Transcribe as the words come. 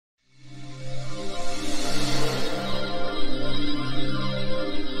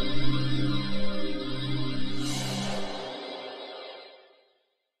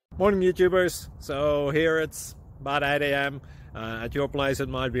Morning YouTubers. So here it's about 8 a.m. At your place it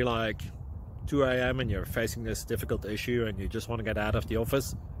might be like 2 a.m. and you're facing this difficult issue and you just want to get out of the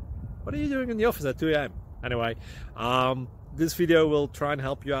office. What are you doing in the office at 2 a.m.? Anyway, this video will try and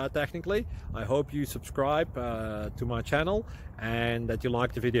help you out technically. I hope you subscribe to my channel and that you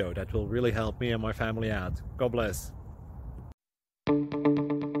like the video. That will really help me and my family out. God bless.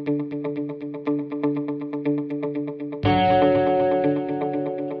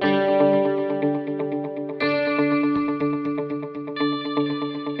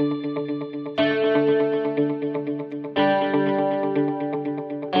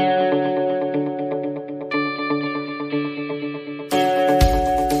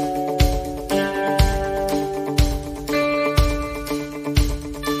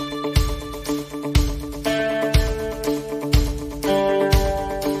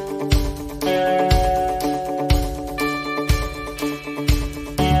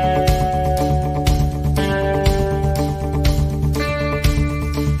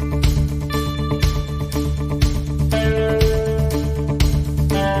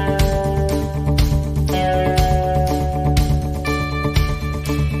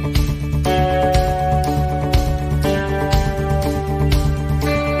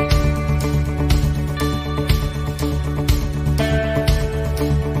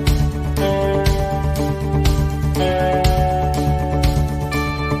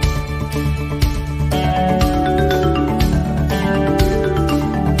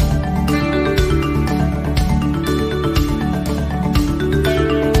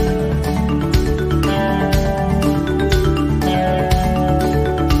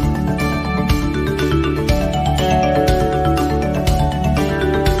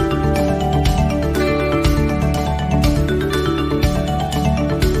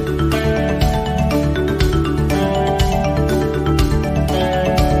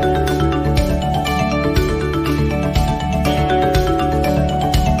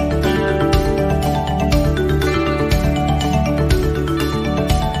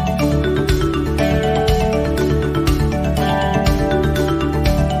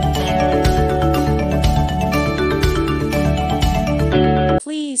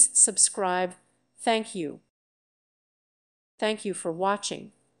 Please subscribe. Thank you. Thank you for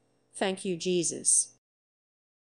watching. Thank you, Jesus.